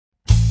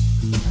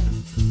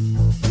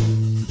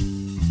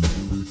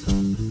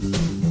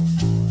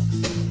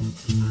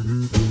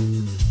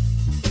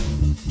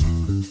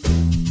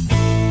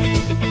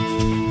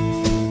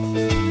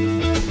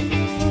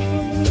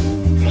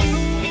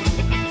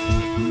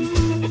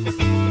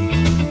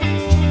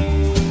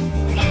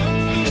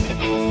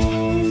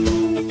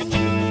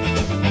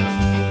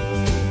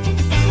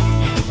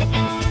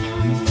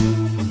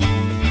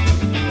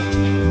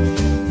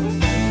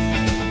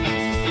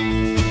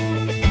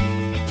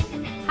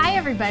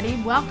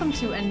Welcome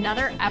to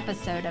another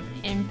episode of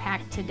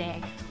Impact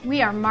Today.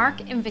 We are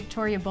Mark and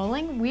Victoria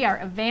Bowling. We are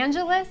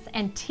evangelists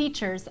and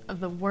teachers of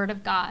the Word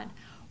of God.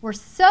 We're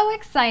so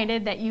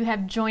excited that you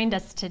have joined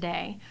us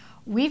today.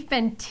 We've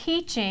been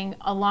teaching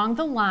along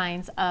the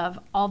lines of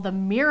all the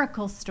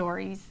miracle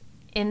stories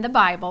in the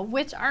Bible,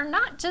 which are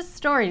not just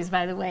stories,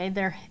 by the way.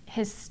 They're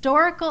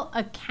historical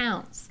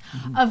accounts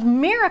of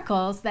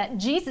miracles that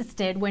Jesus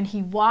did when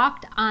he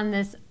walked on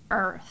this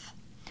earth.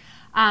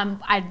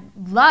 I'd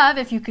love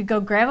if you could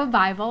go grab a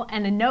Bible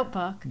and a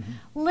notebook,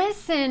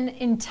 listen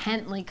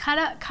intently,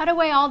 cut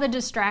away all the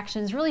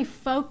distractions, really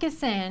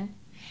focus in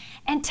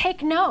and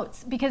take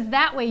notes, because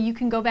that way you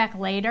can go back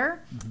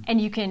later and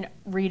you can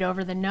read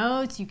over the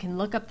notes, you can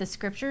look up the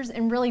scriptures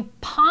and really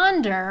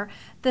ponder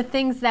the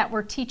things that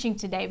we're teaching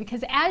today.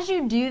 Because as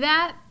you do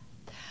that,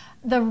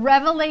 the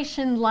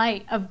revelation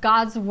light of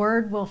God's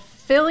Word will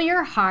fill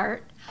your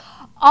heart.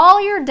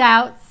 All your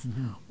doubts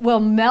will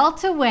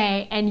melt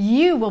away and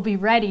you will be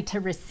ready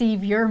to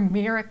receive your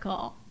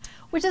miracle,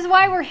 which is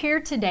why we're here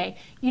today.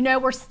 You know,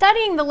 we're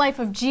studying the life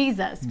of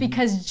Jesus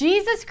because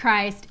Jesus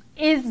Christ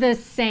is the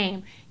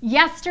same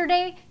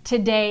yesterday,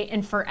 today,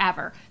 and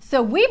forever.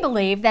 So we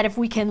believe that if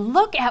we can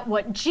look at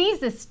what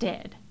Jesus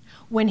did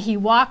when he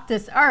walked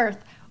this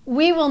earth,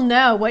 we will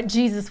know what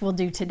Jesus will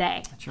do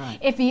today. That's right.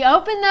 If he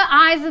opened the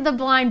eyes of the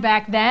blind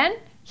back then,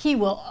 he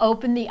will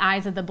open the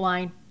eyes of the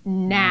blind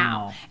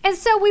now. And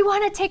so we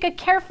want to take a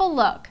careful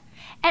look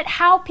at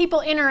how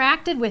people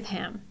interacted with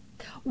him.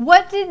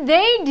 What did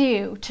they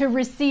do to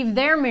receive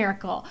their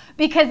miracle?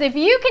 Because if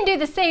you can do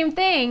the same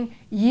thing,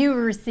 you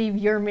receive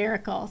your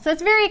miracle. So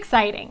it's very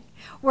exciting.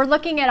 We're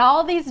looking at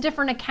all these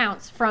different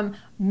accounts from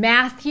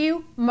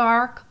Matthew,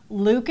 Mark,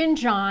 Luke, and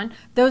John.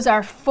 Those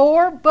are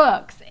 4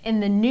 books in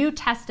the New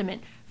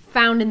Testament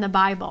found in the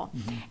Bible.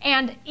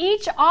 And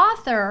each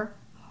author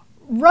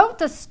wrote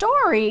the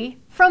story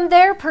from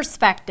their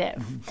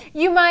perspective.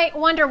 You might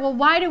wonder, well,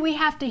 why do we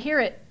have to hear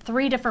it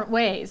 3 different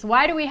ways?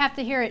 Why do we have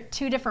to hear it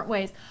 2 different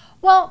ways?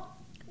 Well,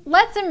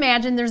 let's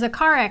imagine there's a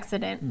car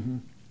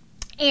accident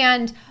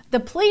and the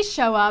police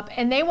show up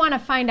and they want to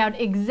find out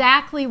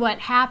exactly what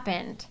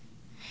happened.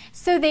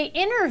 So they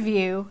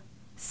interview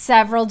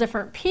several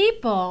different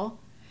people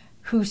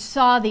who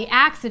saw the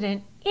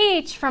accident,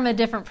 each from a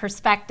different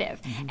perspective.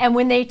 And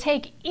when they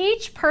take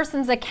each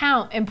person's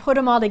account and put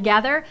them all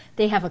together,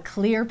 they have a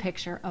clear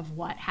picture of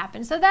what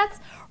happened. So that's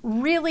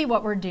really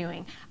what we're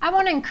doing. I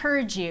want to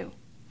encourage you,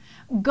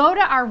 go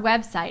to our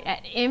website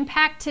at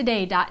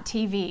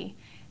impacttoday.tv.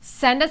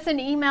 Send us an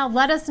email.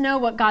 Let us know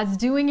what God's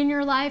doing in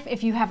your life.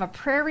 If you have a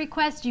prayer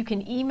request, you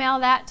can email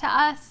that to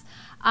us.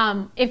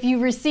 If you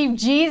receive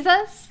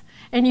Jesus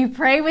and you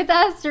pray with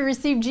us to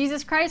receive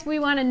Jesus Christ, we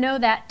want to know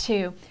that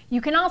too.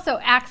 You can also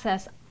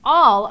access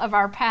all of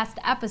our past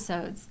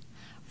episodes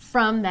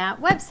from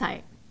that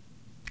website.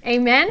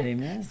 Amen?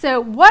 Amen. So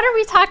what are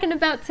we talking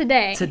about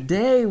today?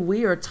 Today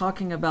we are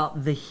talking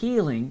about the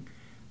healing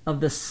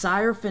of the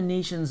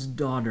Syrophoenician's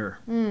daughter.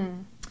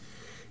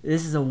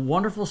 This is a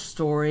wonderful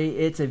story.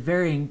 It's a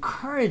very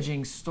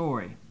encouraging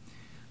story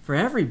for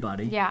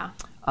everybody. Yeah.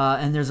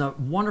 And there's a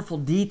wonderful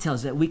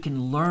details that we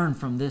can learn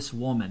from this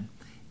woman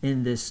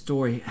in this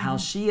story, how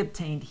she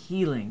obtained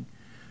healing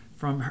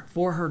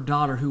for her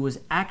daughter who was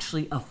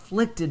actually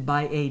afflicted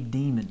by a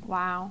demon.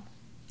 Wow.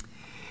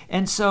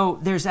 And so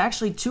there's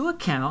actually 2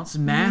 accounts,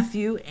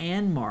 Matthew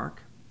and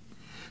Mark.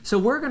 So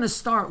we're going to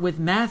start with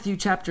Matthew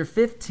chapter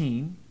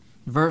 15,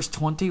 verse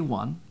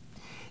 21.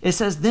 It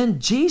says, "Then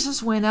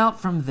Jesus went out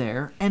from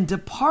there and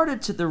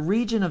departed to the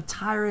region of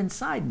Tyre and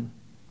Sidon.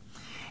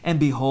 And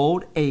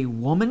behold, a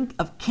woman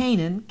of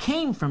Canaan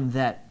came from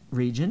that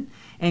region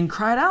and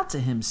cried out to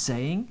him,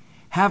 saying,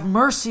 'Have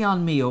mercy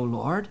on me, O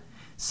Lord,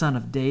 Son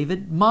of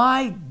David.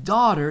 My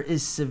daughter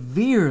is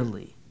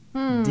severely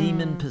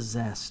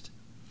demon-possessed.'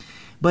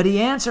 But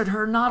he answered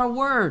her not a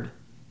word.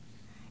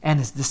 And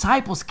his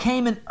disciples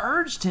came and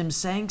urged him,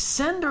 saying,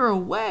 'Send her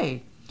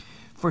away,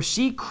 for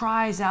she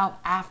cries out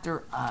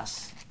after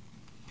us.'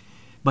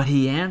 But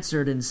he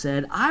answered and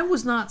said, 'I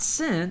was not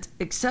sent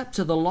except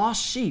to the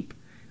lost sheep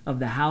of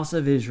the house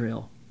of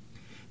Israel.'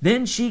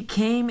 Then she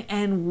came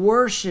and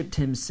worshipped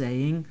him,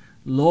 saying,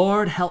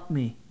 'Lord, help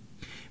me.'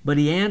 But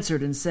he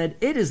answered and said,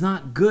 'It is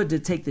not good to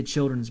take the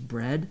children's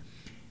bread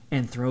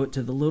and throw it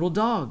to the little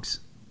dogs.'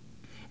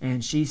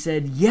 And she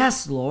said,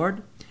 'Yes,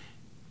 Lord.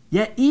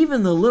 Yet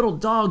even the little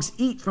dogs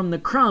eat from the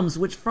crumbs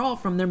which fall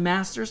from their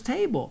master's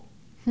table.'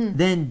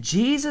 Then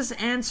Jesus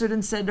answered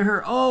and said to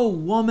her, 'O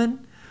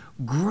woman,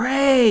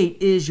 great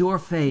is your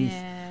faith.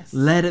 Yes.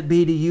 Let it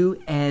be to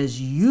you as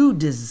you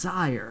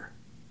desire.'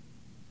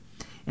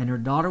 and her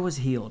daughter was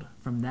healed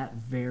from that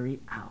very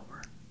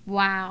hour.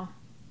 Wow.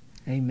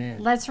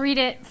 Amen. Let's read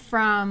it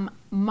from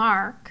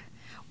Mark.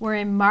 We're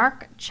in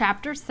Mark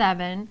chapter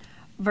 7,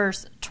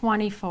 verse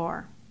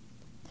 24.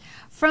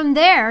 From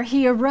there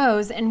he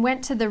arose and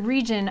went to the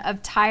region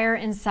of Tyre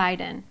and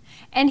Sidon.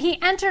 And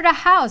he entered a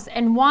house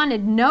and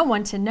wanted no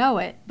one to know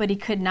it, but he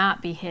could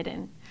not be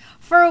hidden.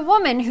 For a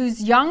woman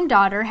whose young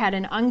daughter had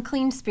an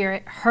unclean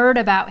spirit heard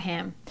about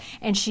him,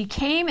 and she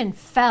came and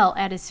fell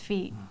at his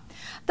feet.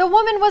 The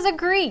woman was a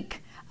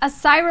Greek, a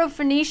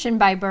Syrophoenician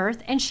by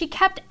birth, and she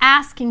kept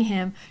asking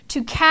him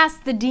to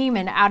cast the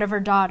demon out of her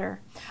daughter.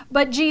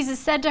 But Jesus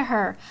said to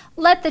her,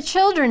 "Let the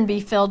children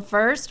be filled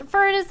first,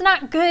 for it is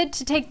not good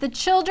to take the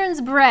children's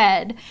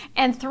bread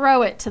and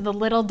throw it to the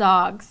little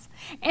dogs."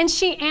 And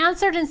she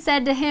answered and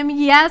said to him,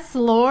 "Yes,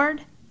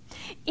 Lord.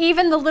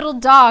 Even the little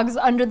dogs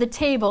under the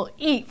table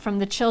eat from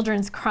the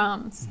children's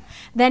crumbs."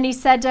 Then he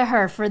said to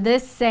her, "For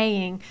this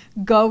saying,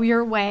 go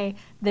your way.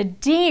 The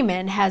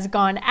demon has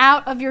gone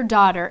out of your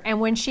daughter." And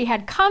when she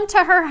had come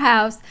to her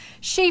house,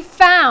 she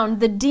found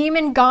the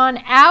demon gone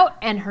out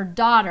and her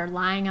daughter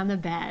lying on the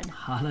bed.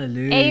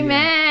 Hallelujah.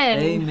 Amen.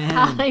 Amen.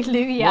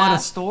 Hallelujah. What a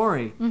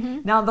story.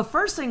 Now, the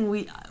first thing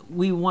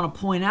we want to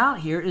point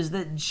out here is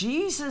that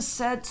Jesus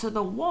said to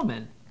the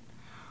woman,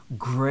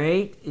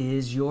 "Great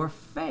is your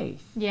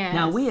faith." Yes.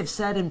 Now, we have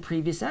said in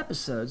previous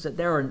episodes that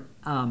there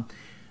are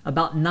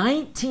about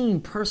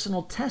 19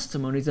 personal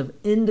testimonies of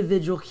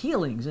individual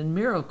healings and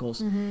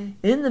miracles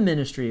in the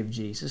ministry of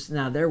Jesus.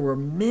 Now, there were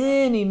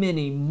many,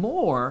 many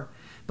more,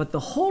 but the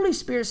Holy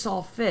Spirit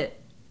saw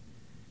fit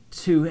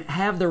to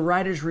have the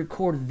writers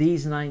record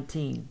these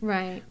 19.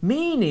 Right.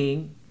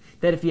 Meaning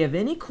that if you have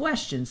any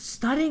questions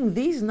studying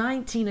these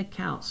 19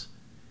 accounts,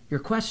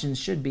 your questions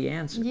should be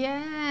answered.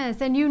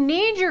 Yes, and you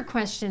need your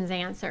questions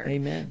answered.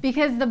 Amen.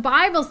 Because the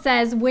Bible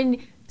says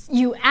when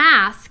you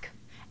ask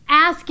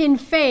in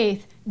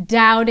faith,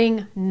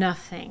 doubting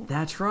nothing.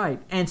 That's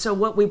right. And so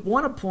what we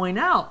want to point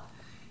out,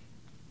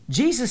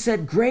 Jesus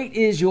said, "Great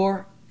is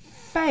your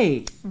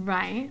faith."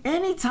 Right.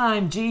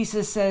 Anytime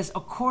Jesus says,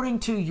 "According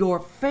to your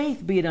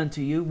faith be it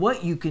unto you,"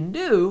 what you can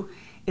do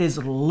is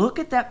look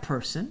at that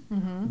person,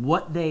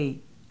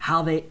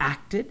 how they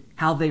acted,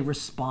 how they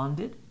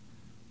responded,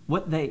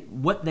 what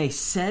they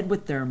said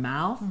with their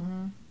mouth,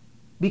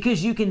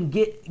 because you can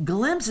get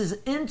glimpses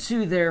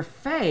into their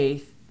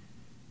faith.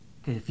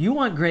 Because if you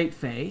want great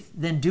faith,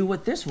 then do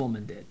what this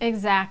woman did.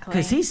 Exactly.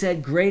 Because he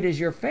said, "Great is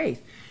your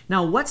faith."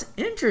 Now, what's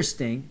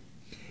interesting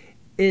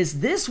is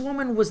this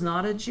woman was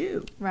not a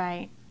Jew.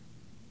 Right.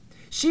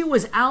 She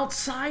was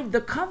outside the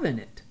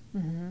covenant.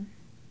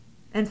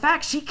 In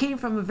fact, she came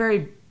from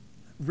an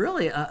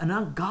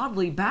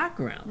ungodly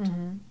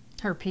background.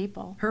 Her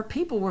people. Her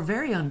people were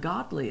very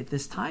ungodly at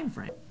this time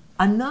frame.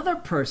 Another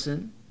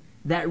person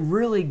that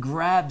really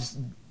grabbed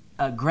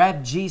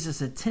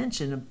Jesus'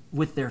 attention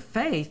with their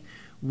faith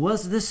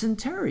was the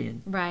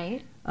centurion.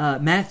 Right.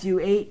 Matthew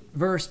 8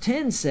 verse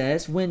 10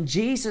 says, "When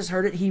Jesus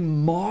heard it, he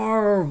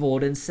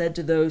marveled and said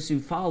to those who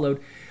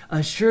followed,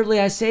 'Assuredly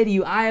I say to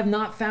you, I have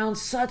not found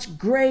such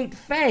great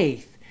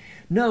faith.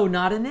 No,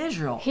 not in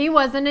Israel.'" He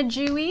wasn't a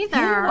Jew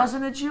either. He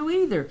wasn't a Jew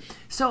either.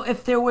 So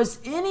if there was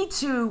any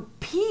two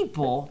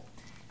people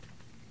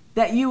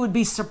that you would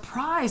be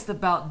surprised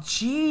about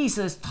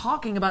Jesus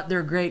talking about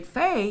their great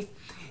faith,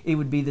 it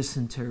would be the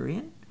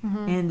centurion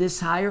and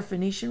this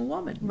Syrophoenician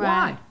woman.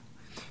 Right. Why?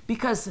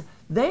 Because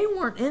they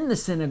weren't in the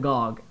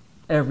synagogue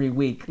every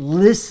week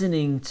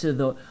listening to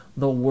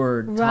the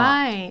word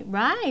taught.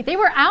 Right. They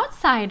were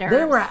outsiders.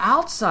 They were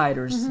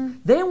outsiders.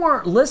 They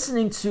weren't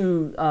listening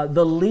to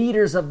the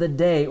leaders of the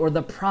day or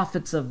the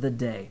prophets of the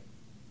day.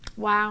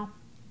 Wow.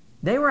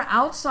 They were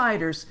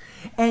outsiders,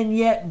 and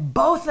yet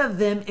both of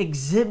them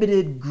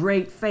exhibited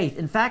great faith.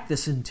 In fact, the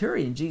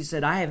centurion, Jesus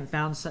said, "I haven't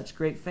found such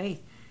great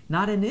faith,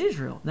 not in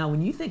Israel." Now,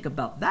 when you think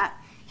about that,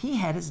 he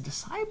had his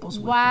disciples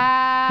with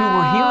him who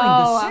were healing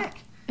the sick.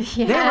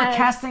 Yes. They were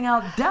casting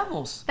out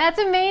devils. That's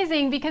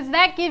amazing because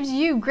that gives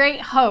you great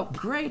hope.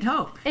 Great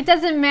hope. It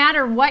doesn't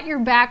matter what your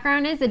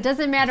background is. It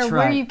doesn't matter That's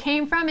where right. you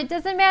came from. It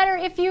doesn't matter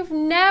if you've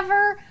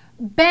never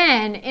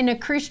been in a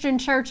Christian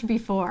church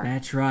before.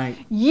 That's right.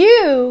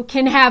 You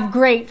can have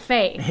great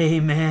faith.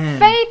 Amen.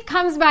 Faith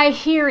comes by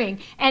hearing,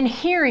 and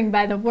hearing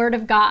by the Word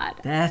of God.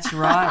 That's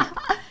right.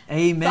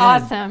 Amen. It's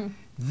awesome.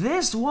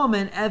 This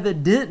woman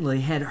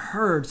evidently had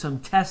heard some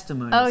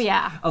testimonies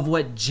of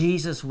what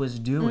Jesus was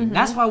doing.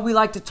 That's why we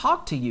like to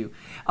talk to you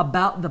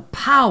about the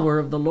power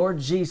of the Lord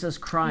Jesus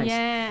Christ.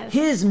 Yes.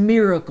 His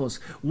miracles.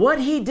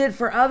 What he did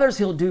for others,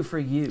 he'll do for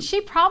you.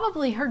 She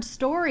probably heard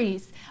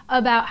stories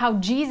about how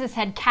Jesus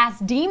had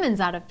cast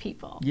demons out of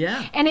people.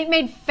 Yeah. And it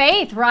made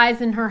faith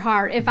rise in her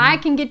heart. If I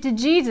can get to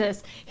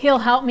Jesus, he'll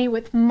help me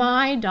with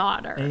my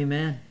daughter.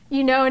 Amen.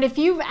 You know, and if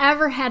you've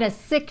ever had a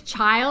sick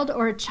child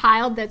or a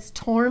child that's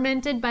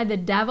tormented by the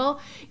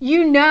devil,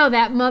 you know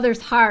that mother's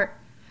heart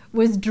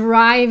was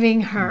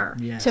driving her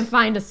to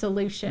find a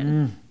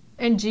solution.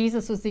 And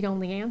Jesus was the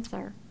only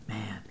answer.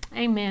 Man.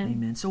 Amen.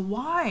 Amen. So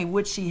why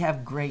would she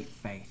have great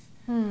faith?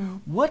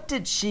 What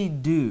did she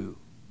do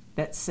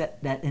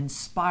that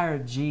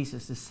inspired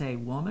Jesus to say,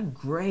 "Woman,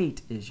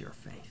 great is your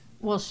faith."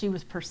 Well, she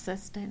was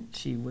persistent.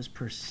 She was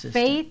persistent.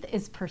 Faith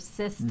is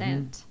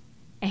persistent.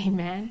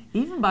 Amen.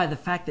 Even by the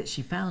fact that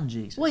she found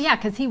Jesus. Well, yeah,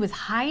 because he was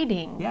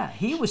hiding. Yeah,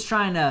 he was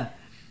trying to,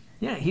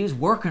 he was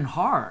working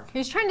hard. He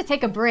was trying to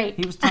take a break.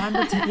 He was trying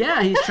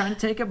to, he's trying to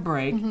take a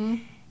break.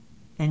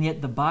 And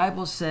yet the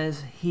Bible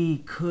says he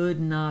could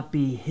not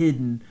be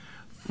hidden,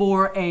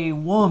 for a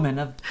woman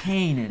of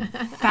Canaan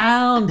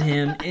found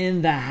him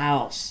in the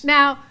house.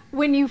 Now,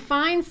 when you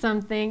find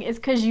something, it's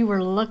because you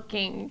were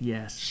looking.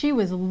 Yes. She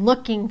was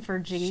looking for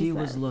Jesus. She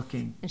was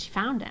looking. And she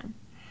found him.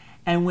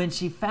 And when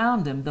she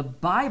found him, the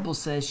Bible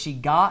says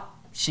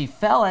she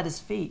fell at his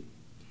feet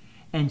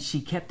and she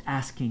kept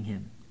asking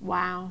him,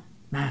 Wow.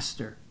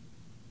 "Master,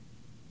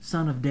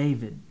 Son of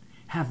David,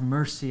 have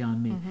mercy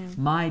on me.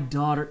 My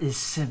daughter is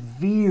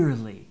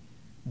severely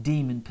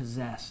demon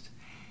possessed.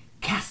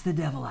 Cast the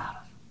devil out of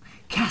her.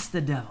 Cast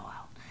the devil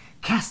out.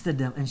 Cast the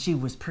devil." And she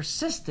was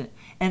persistent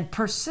and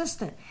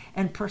persistent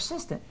and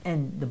persistent.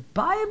 And the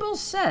Bible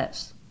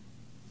says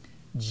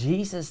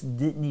Jesus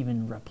didn't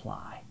even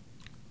reply.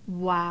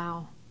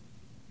 Wow.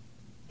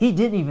 He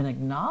didn't even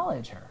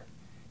acknowledge her.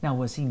 Now,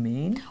 was he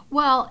mean?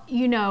 Well,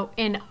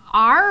 in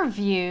our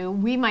view,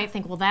 we might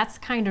think, well, that's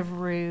kind of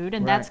rude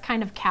and that's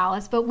kind of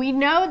callous, but we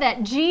know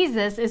that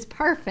Jesus is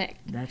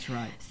perfect. That's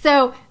right.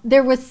 So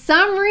there was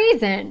some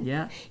reason.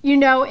 Yeah.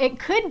 It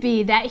could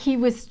be that he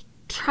was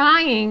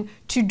trying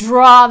to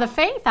draw the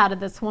faith out of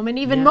this woman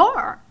even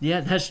more.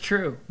 Yeah, that's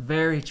true.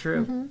 Very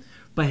true.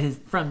 But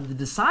from the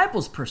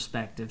disciples'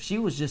 perspective, she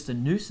was just a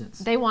nuisance.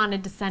 They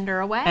wanted to send her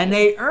away. And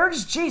they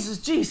urged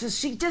Jesus,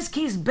 she just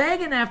keeps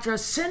begging after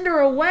us, send her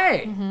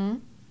away.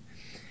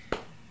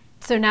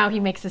 So now he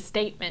makes a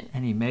statement.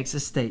 And he makes a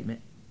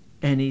statement.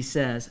 And he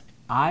says,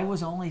 "I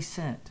was only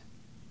sent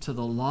to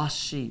the lost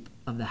sheep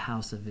of the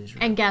house of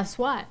Israel." And guess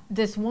what?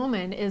 This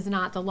woman is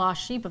not the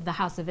lost sheep of the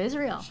house of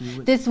Israel.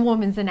 This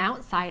woman's an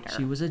outsider.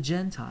 She was a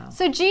Gentile.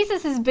 So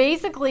Jesus is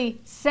basically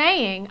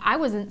saying, I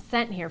wasn't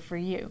sent here for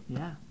you.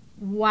 Yeah.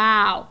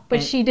 Wow.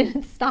 But she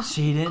didn't stop.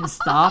 She didn't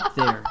stop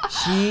there.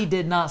 She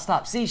did not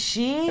stop. See,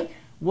 she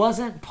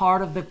wasn't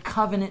part of the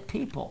covenant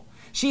people.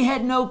 She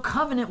had no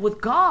covenant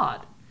with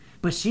God.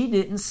 But she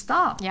didn't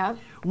stop. Yep.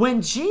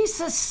 When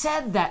Jesus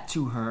said that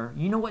to her,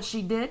 you know what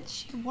she did?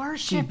 She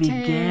worshipped him.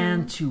 She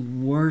began to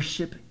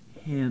worship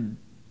him.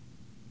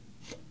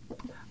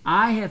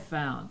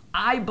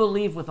 I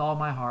believe with all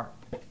my heart,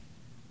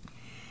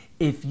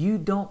 if you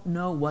don't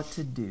know what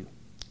to do,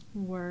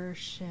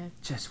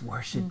 just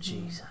worship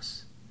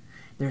Jesus.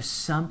 There's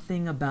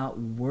something about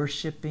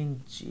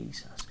worshiping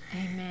Jesus.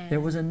 Amen.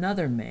 There was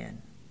another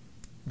man,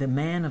 the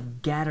man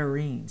of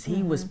Gadarenes.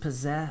 He was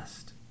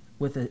possessed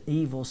with an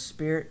evil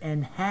spirit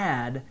and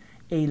had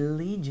a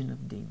legion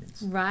of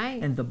demons.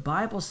 Right. And the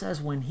Bible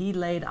says when he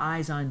laid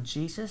eyes on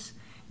Jesus,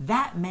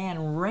 that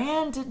man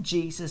ran to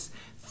Jesus,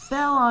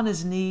 fell on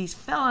his knees,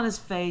 fell on his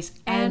face,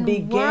 and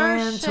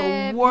began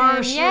to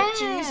worship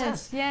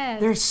Jesus. Yes.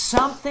 There's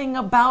something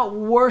about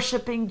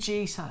worshiping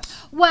Jesus.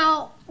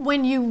 Well,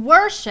 when you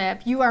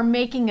worship, you are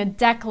making a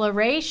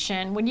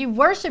declaration. When you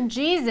worship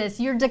Jesus,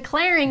 you're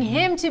declaring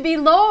him to be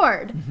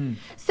Lord.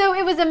 So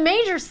it was a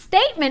major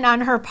statement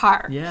on her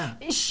part. Yeah.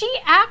 She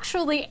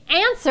actually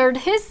answered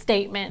his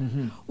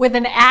statement with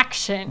an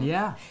action.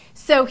 Yeah.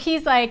 So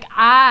he's like,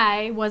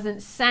 I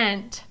wasn't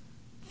sent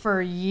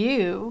for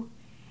you.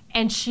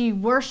 And she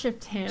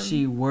worshiped him.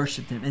 She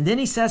worshiped him. And then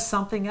he says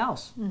something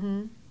else.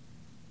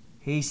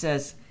 He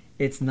says,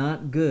 it's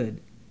not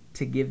good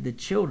to give the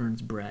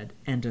children's bread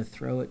and to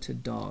throw it to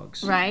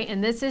dogs. Right.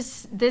 And this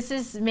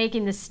is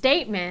making the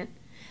statement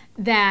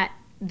that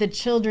the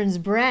children's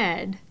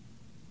bread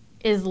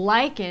is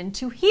likened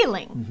to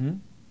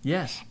healing.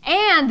 Yes.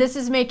 And this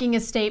is making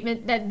a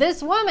statement that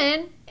this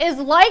woman is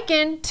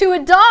likened to a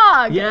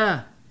dog.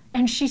 Yeah.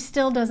 And she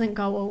still doesn't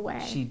go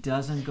away. She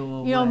doesn't go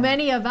away.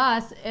 Many of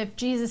us, if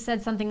Jesus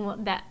said something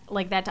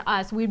like that to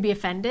us, we'd be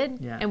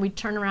offended and we'd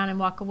turn around and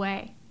walk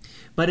away.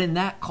 But in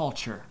that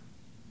culture,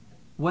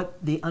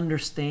 what the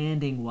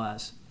understanding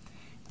was,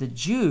 the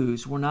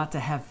Jews were not to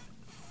have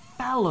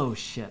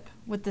fellowship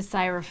with the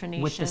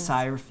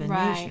Syrophoenicians.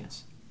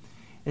 Right.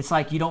 It's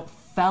like you don't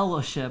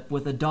fellowship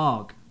with a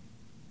dog.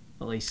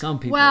 At least some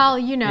people. Well,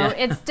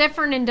 it's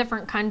different in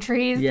different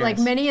countries. Yes. Like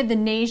many of the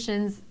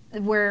nations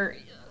where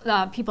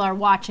people are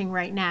watching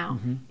right now,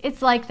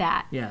 it's like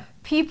that. Yeah.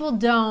 People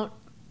don't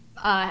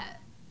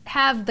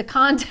have the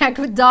contact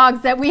with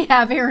dogs that we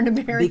have here in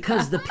America.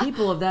 Because the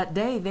people of that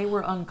day, they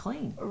were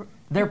unclean.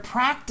 Their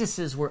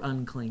practices were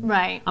unclean.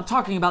 Right. I'm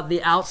talking about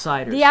the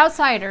outsiders. The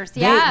outsiders,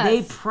 yes.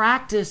 They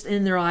practiced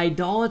in their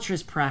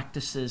idolatrous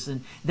practices.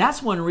 And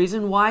that's one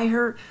reason why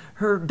her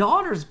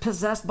daughter's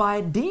possessed by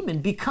a demon,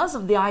 because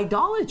of the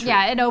idolatry.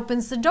 Yeah, it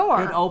opens the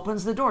door. It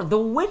opens the door. The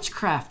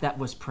witchcraft that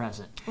was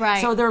present. Right.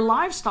 So their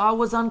lifestyle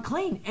was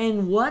unclean.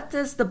 And what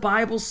does the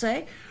Bible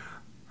say?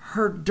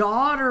 Her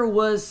daughter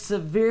was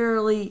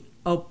severely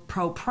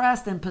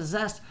oppressed and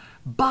possessed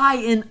by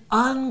an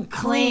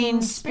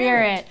unclean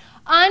spirit.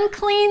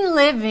 Unclean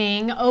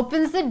living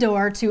opens the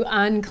door to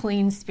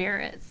unclean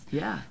spirits.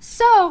 Yeah.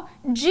 So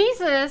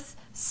Jesus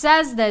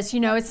says this,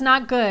 it's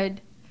not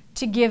good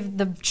to give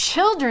the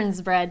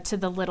children's bread to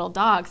the little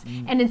dogs.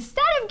 And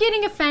instead of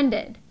getting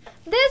offended,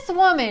 this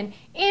woman,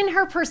 in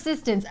her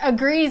persistence,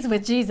 agrees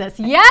with Jesus.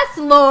 Yes,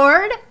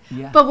 Lord.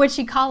 Yeah. But would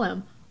she call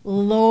him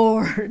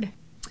Lord?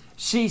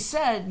 She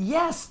said,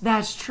 yes,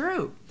 that's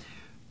true.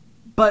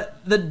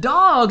 But the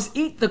dogs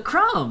eat the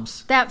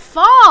crumbs that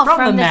fall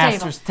from the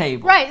master's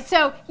table. Right.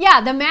 So,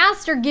 the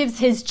master gives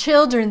his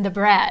children the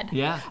bread.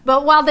 Yeah.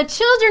 But while the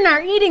children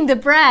are eating the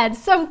bread,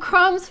 some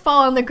crumbs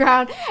fall on the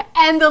ground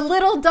and the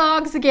little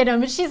dogs get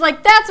them. And she's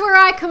like, that's where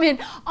I come in.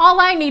 All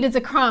I need is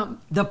a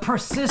crumb. The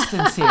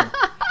persistence here.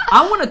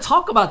 I want to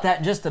talk about that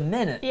in just a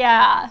minute.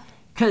 Yeah.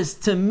 Because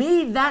to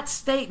me, that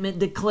statement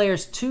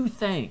declares two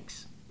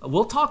things.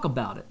 We'll talk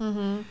about it.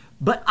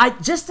 But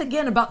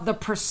again, about the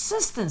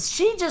persistence.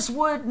 She just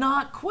would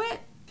not quit.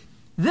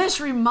 This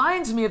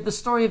reminds me of the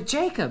story of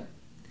Jacob,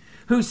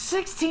 who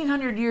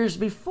 1,600 years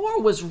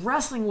before was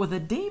wrestling with a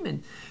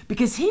demon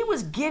because he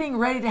was getting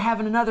ready to have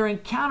another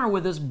encounter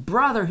with his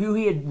brother who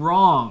he had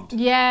wronged.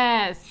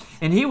 Yes.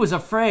 And he was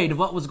afraid of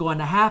what was going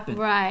to happen.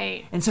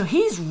 Right. And so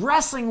he's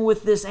wrestling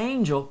with this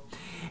angel,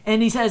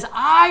 and he says,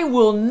 I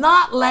will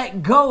not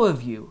let go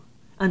of you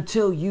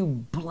until you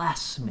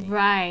bless me.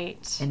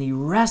 Right. And he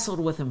wrestled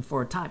with him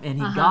for a time, and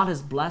he got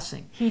his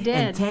blessing. He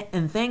did.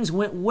 And things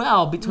went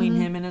well between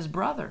him and his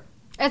brother.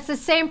 It's the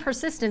same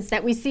persistence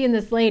that we see in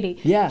this lady.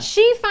 Yeah.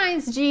 She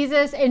finds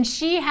Jesus, and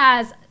she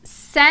has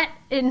set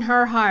in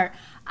her heart,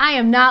 I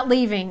am not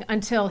leaving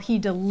until he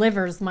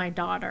delivers my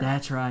daughter.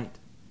 That's right.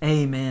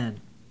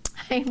 Amen.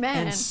 Amen.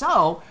 And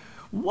so,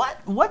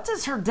 what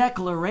does her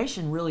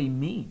declaration really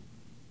mean?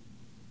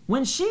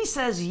 When she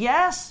says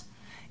yes,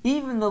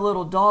 even the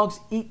little dogs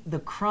eat the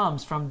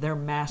crumbs from their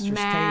master's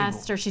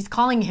Master. table. She's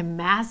calling him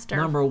master.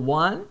 Number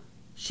one,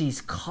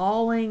 she's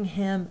calling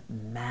him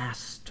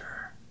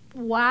master.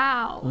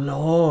 Wow.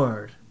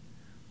 Lord.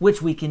 Which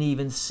we can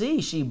even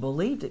see she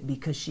believed it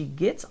because she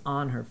gets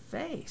on her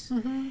face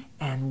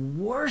and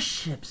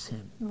worships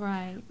him.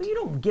 Right. Well, you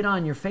don't get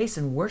on your face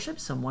and worship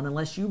someone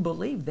unless you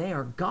believe they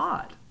are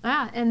God.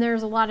 And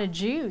there's a lot of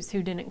Jews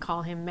who didn't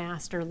call him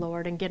master,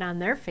 Lord, and get on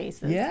their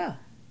faces. Yeah.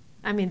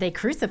 I mean, they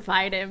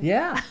crucified him.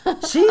 Yeah.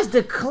 She's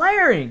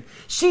declaring.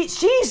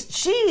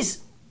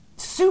 She's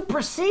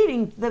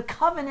superseding the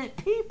covenant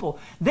people.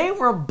 They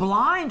were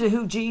blind to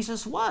who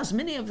Jesus was.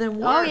 Many of them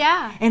were. Oh,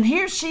 yeah. And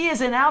here she is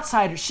an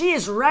outsider. She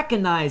is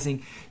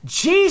recognizing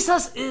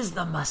Jesus is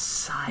the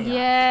Messiah.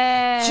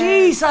 Yeah.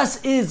 Jesus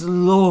is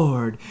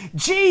Lord.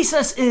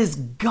 Jesus is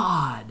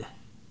God.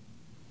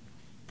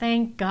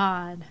 Thank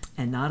God.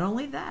 And not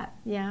only that,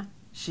 Yeah.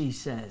 she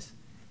says,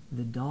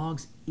 the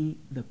dogs eat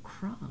the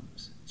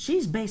crumbs.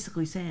 She's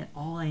basically saying,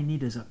 all I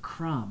need is a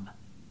crumb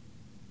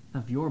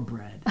of your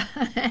bread.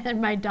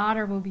 And my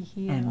daughter will be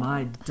healed. And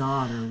my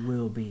daughter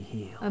will be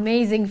healed.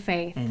 Amazing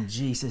faith. And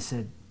Jesus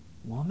said,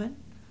 woman,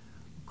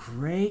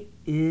 great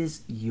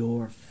is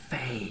your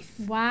faith.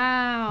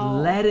 Wow.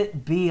 Let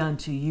it be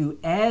unto you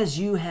as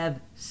you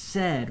have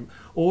said.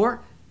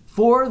 Or,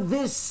 for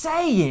this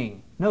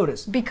saying,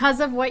 notice.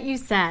 Because of what you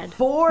said.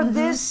 For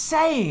this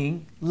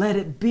saying, let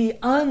it be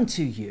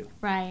unto you.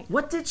 Right.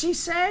 What did she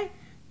say?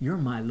 You're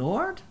my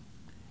Lord,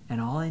 and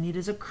all I need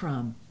is a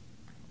crumb,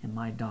 and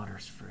my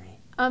daughter's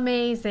free.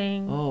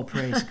 Amazing. Oh,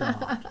 praise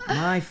God.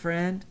 My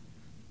friend,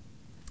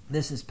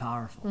 this is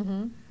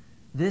powerful.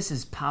 This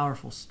is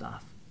powerful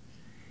stuff.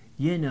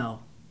 You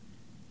know,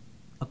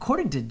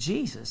 according to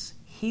Jesus,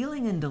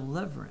 healing and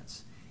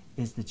deliverance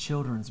is the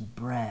children's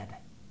bread.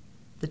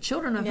 The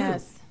children of who?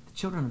 Yes. The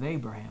children of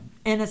Abraham.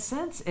 In a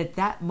sense, at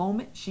that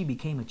moment, she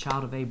became a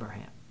child of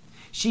Abraham.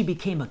 She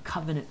became a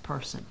covenant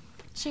person.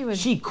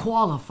 She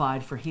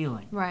qualified for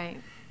healing.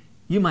 Right.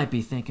 You might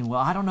be thinking,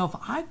 well, I don't know if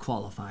I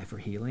qualify for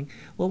healing.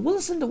 Well, we'll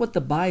listen to what the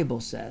Bible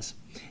says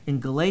in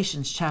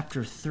Galatians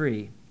chapter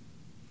 3,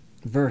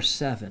 verse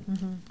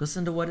 7.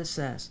 Listen to what it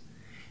says.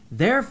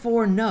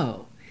 Therefore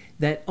know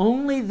that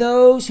only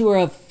those who are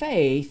of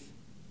faith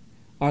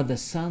are the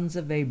sons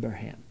of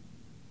Abraham.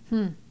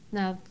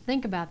 Now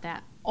think about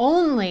that.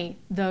 Only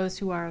those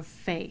who are of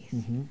faith.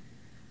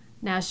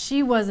 Now,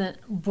 she wasn't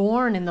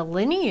born in the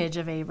lineage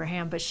of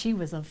Abraham, but she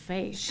was of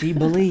faith. She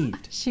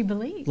believed. She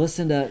believed.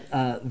 Listen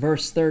to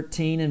verse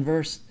 13 and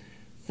verse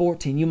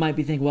 14. You might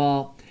be thinking,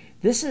 well,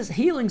 this is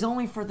healing's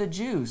only for the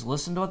Jews.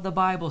 Listen to what the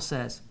Bible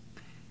says.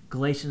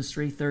 Galatians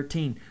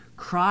 3:13.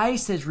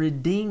 Christ has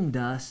redeemed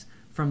us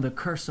from the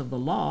curse of the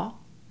law,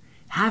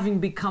 having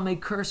become a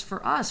curse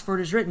for us. For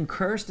it is written,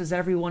 cursed is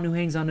everyone who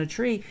hangs on a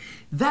tree,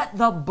 that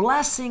the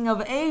blessing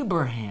of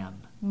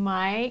Abraham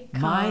Might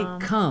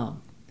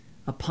come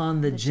upon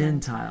the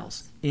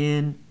Gentiles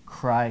in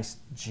Christ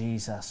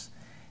Jesus.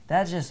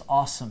 That's just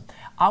awesome.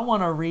 I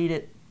want to read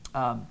it,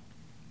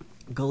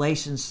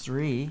 Galatians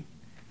 3,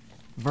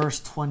 verse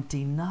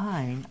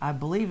 29. I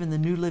believe in the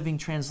New Living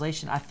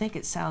Translation. I think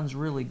it sounds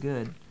really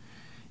good,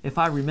 if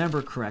I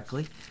remember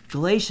correctly.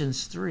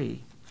 Galatians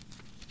 3,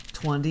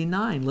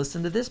 29.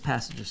 Listen to this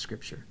passage of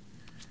Scripture.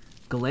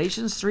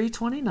 Galatians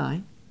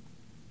 3:29.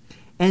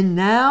 And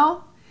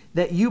now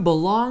that you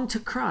belong to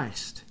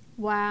Christ,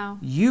 Wow.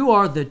 you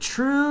are the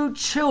true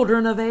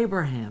children of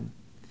Abraham,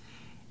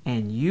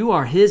 and you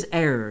are his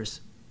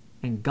heirs,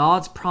 and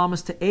God's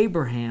promise to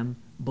Abraham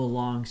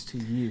belongs to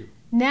you.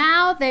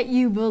 Now that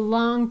you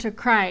belong to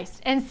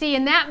Christ. And see,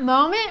 in that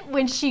moment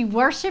when she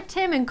worshiped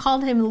him and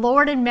called him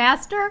Lord and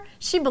Master,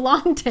 she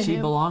belonged to him. She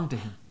belonged to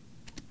him.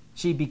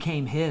 She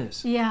became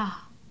his. Yeah.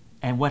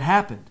 And what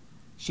happened?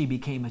 She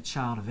became a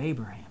child of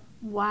Abraham.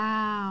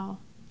 Wow.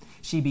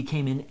 She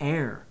became an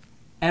heir.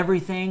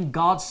 Everything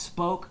God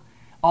spoke,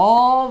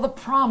 all the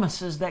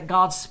promises that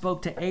God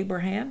spoke to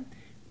Abraham,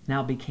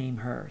 now became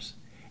hers.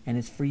 And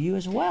it's for you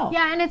as well.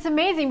 Yeah, and it's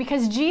amazing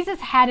because Jesus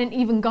hadn't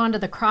even gone to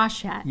the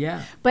cross yet.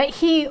 Yeah. But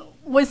he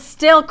was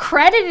still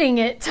crediting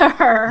it to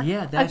her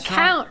Yeah, that's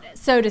account,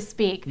 so to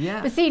speak.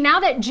 Yeah. But see, now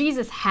that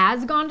Jesus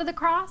has gone to the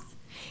cross,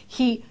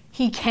 he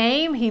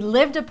came, he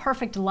lived a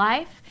perfect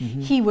life,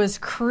 he was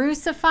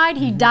crucified,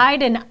 he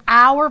died in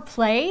our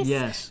place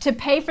Yes. to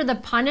pay for the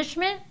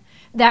punishment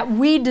that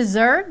we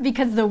deserve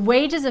because the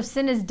wages of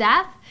sin is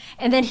death.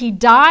 And then he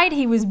died,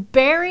 he was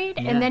buried,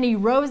 Yeah. and then he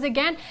rose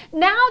again.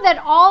 Now that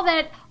all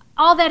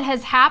that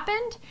has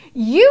happened,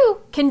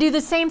 you can do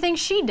the same thing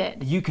she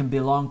did. You can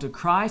belong to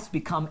Christ,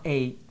 become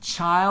a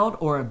child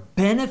or a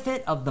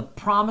benefit of the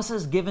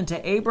promises given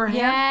to Abraham,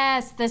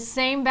 Yes, the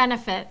same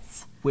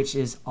benefits. which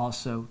is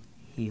also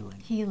healing.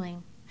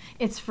 Healing.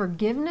 It's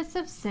forgiveness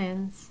of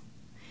sins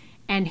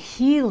and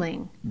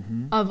healing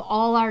of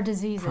all our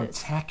diseases.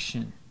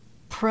 Protection,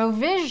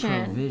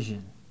 Provision,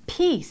 provision,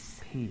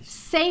 peace, peace.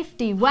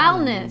 safety,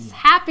 wellness,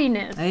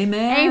 happiness.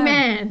 Amen.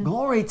 Amen.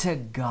 Glory to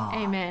God.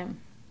 Amen.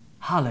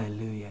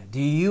 Hallelujah. Do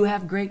you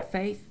have great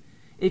faith?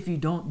 If you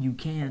don't, you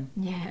can.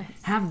 Yes.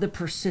 Have the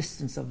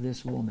persistence of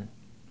this woman.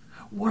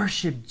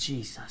 Worship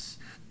Jesus.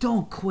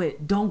 Don't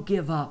quit. Don't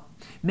give up.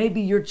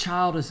 Maybe your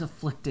child is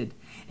afflicted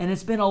and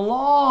it's been a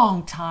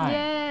long time.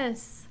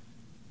 Yes.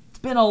 It's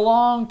been a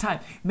long time.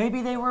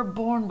 Maybe they were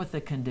born with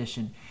a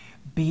condition.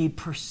 Be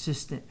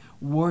persistent.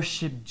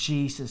 Worship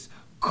Jesus.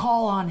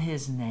 Call on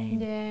his name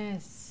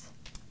Yes.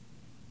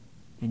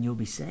 and you'll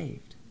be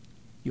saved.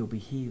 You'll be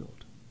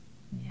healed.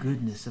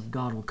 Goodness of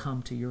God will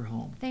come to your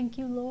home. Thank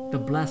you, Lord. The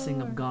blessing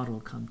of God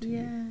will come to you.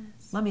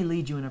 Yes. Let me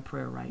lead you in a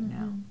prayer right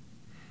now.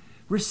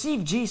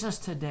 Receive Jesus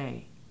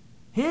today.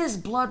 His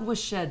blood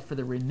was shed for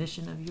the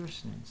remission of your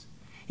sins.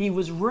 He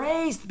was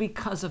raised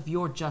because of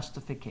your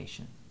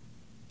justification.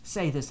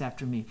 Say this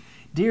after me.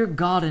 Dear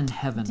God in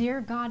heaven,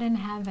 Dear God in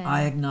heaven,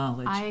 I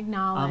acknowledge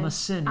I'm a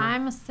sinner.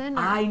 I'm a sinner.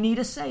 I need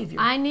a Savior.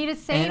 I need a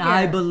Savior. And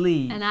I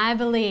believe. And I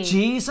believe.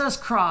 Jesus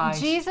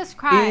Christ, Jesus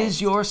Christ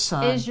is your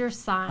Son. Is your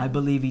Son. I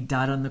believe He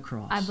died on the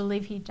cross. I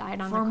believe He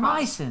died on for the cross.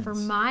 my sins. For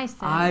my sins.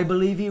 I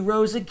believe He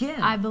rose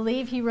again. I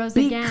believe He rose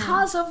again.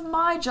 Because of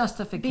my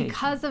justification.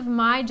 Because of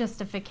my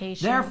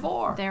justification.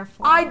 Therefore,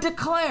 Therefore, I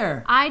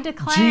declare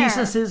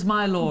Jesus is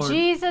my Lord.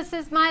 Jesus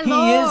is my He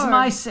Lord. is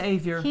my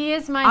Savior. He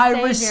is my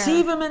Savior. I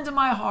receive Him into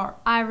my heart.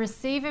 I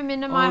receive Him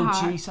into my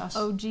heart. Jesus.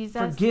 Oh,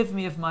 Jesus. Forgive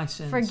me of my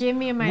sins. Forgive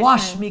me of my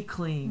Wash sins. me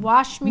clean.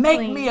 Wash me Make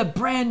clean. me a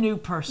brand new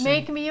person.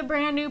 Make me a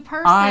brand new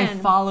person. I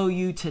follow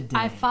you today.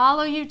 I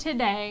follow you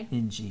today.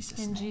 In Jesus'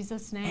 name. In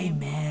Jesus' name.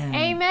 Amen.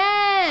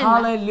 Amen.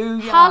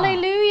 Hallelujah.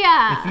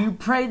 Hallelujah. If you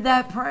prayed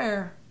that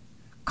prayer,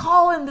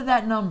 call into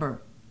that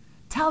number.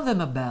 Tell them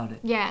about it.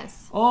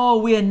 Yes. Oh,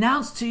 we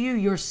announce to you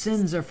your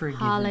sins are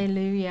forgiven.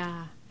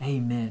 Hallelujah.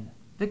 Amen.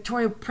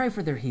 Victoria, pray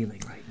for their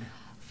healing right now.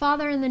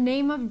 Father, in the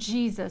name of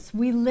Jesus,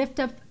 we lift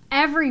up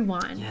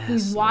everyone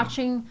who's Lord.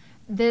 watching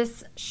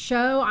this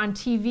show on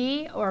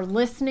TV or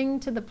listening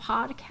to the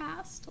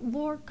podcast.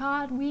 Lord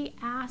God, we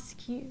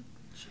ask you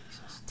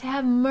to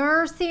have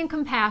mercy and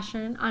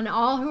compassion on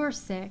all who are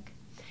sick.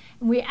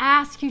 And we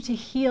ask you to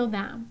heal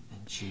them.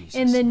 In Jesus'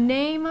 In the name.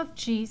 name of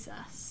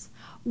Jesus,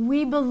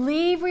 we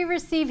believe we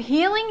receive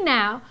healing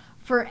now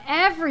for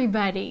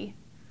everybody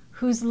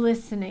who's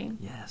listening.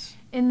 Yes.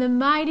 In the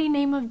mighty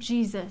name of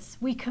Jesus,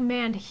 we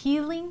command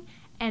healing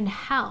and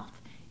health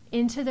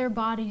into their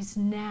bodies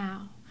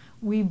now.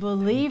 We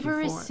believe we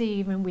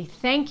receive, and we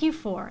thank you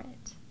for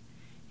it.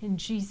 In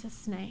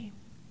Jesus' name.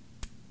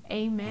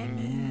 Amen.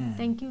 Amen.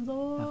 Thank you,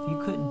 Lord. Now, if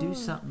you couldn't do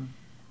something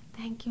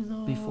Thank you,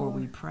 Lord. before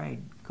we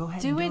prayed, go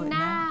ahead do and do it it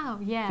now.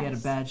 Yes. If you had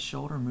a bad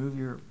shoulder, move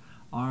your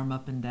arm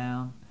up and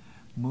down,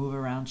 move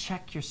around,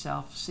 check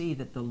yourself, see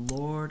that the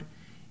Lord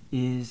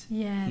is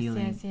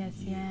healing you.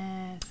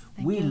 Yes.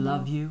 We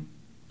love you.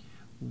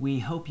 We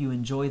hope you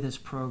enjoy this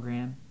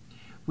program.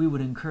 We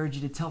would encourage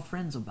you to tell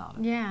friends about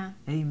it. Yeah.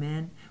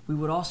 Amen. We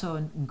would also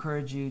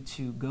encourage you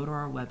to go to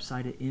our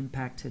website at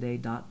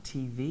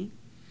impacttoday.tv.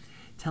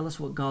 Tell us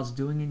what God's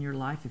doing in your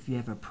life. If you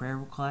have a prayer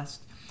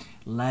request,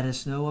 let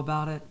us know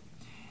about it.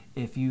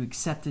 If you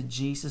accepted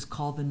Jesus,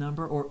 call the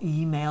number or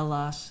email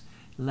us.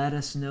 Let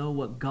us know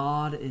what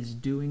God is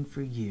doing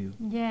for you.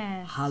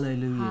 Yes.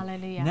 Hallelujah.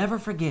 Hallelujah. Never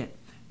forget,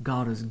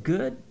 God is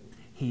good.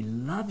 He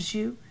loves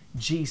you.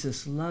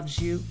 Jesus loves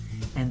you.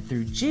 And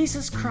through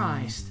Jesus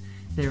Christ,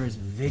 there is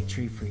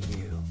victory for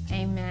you.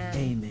 Amen.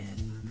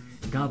 Amen.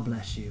 God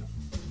bless you.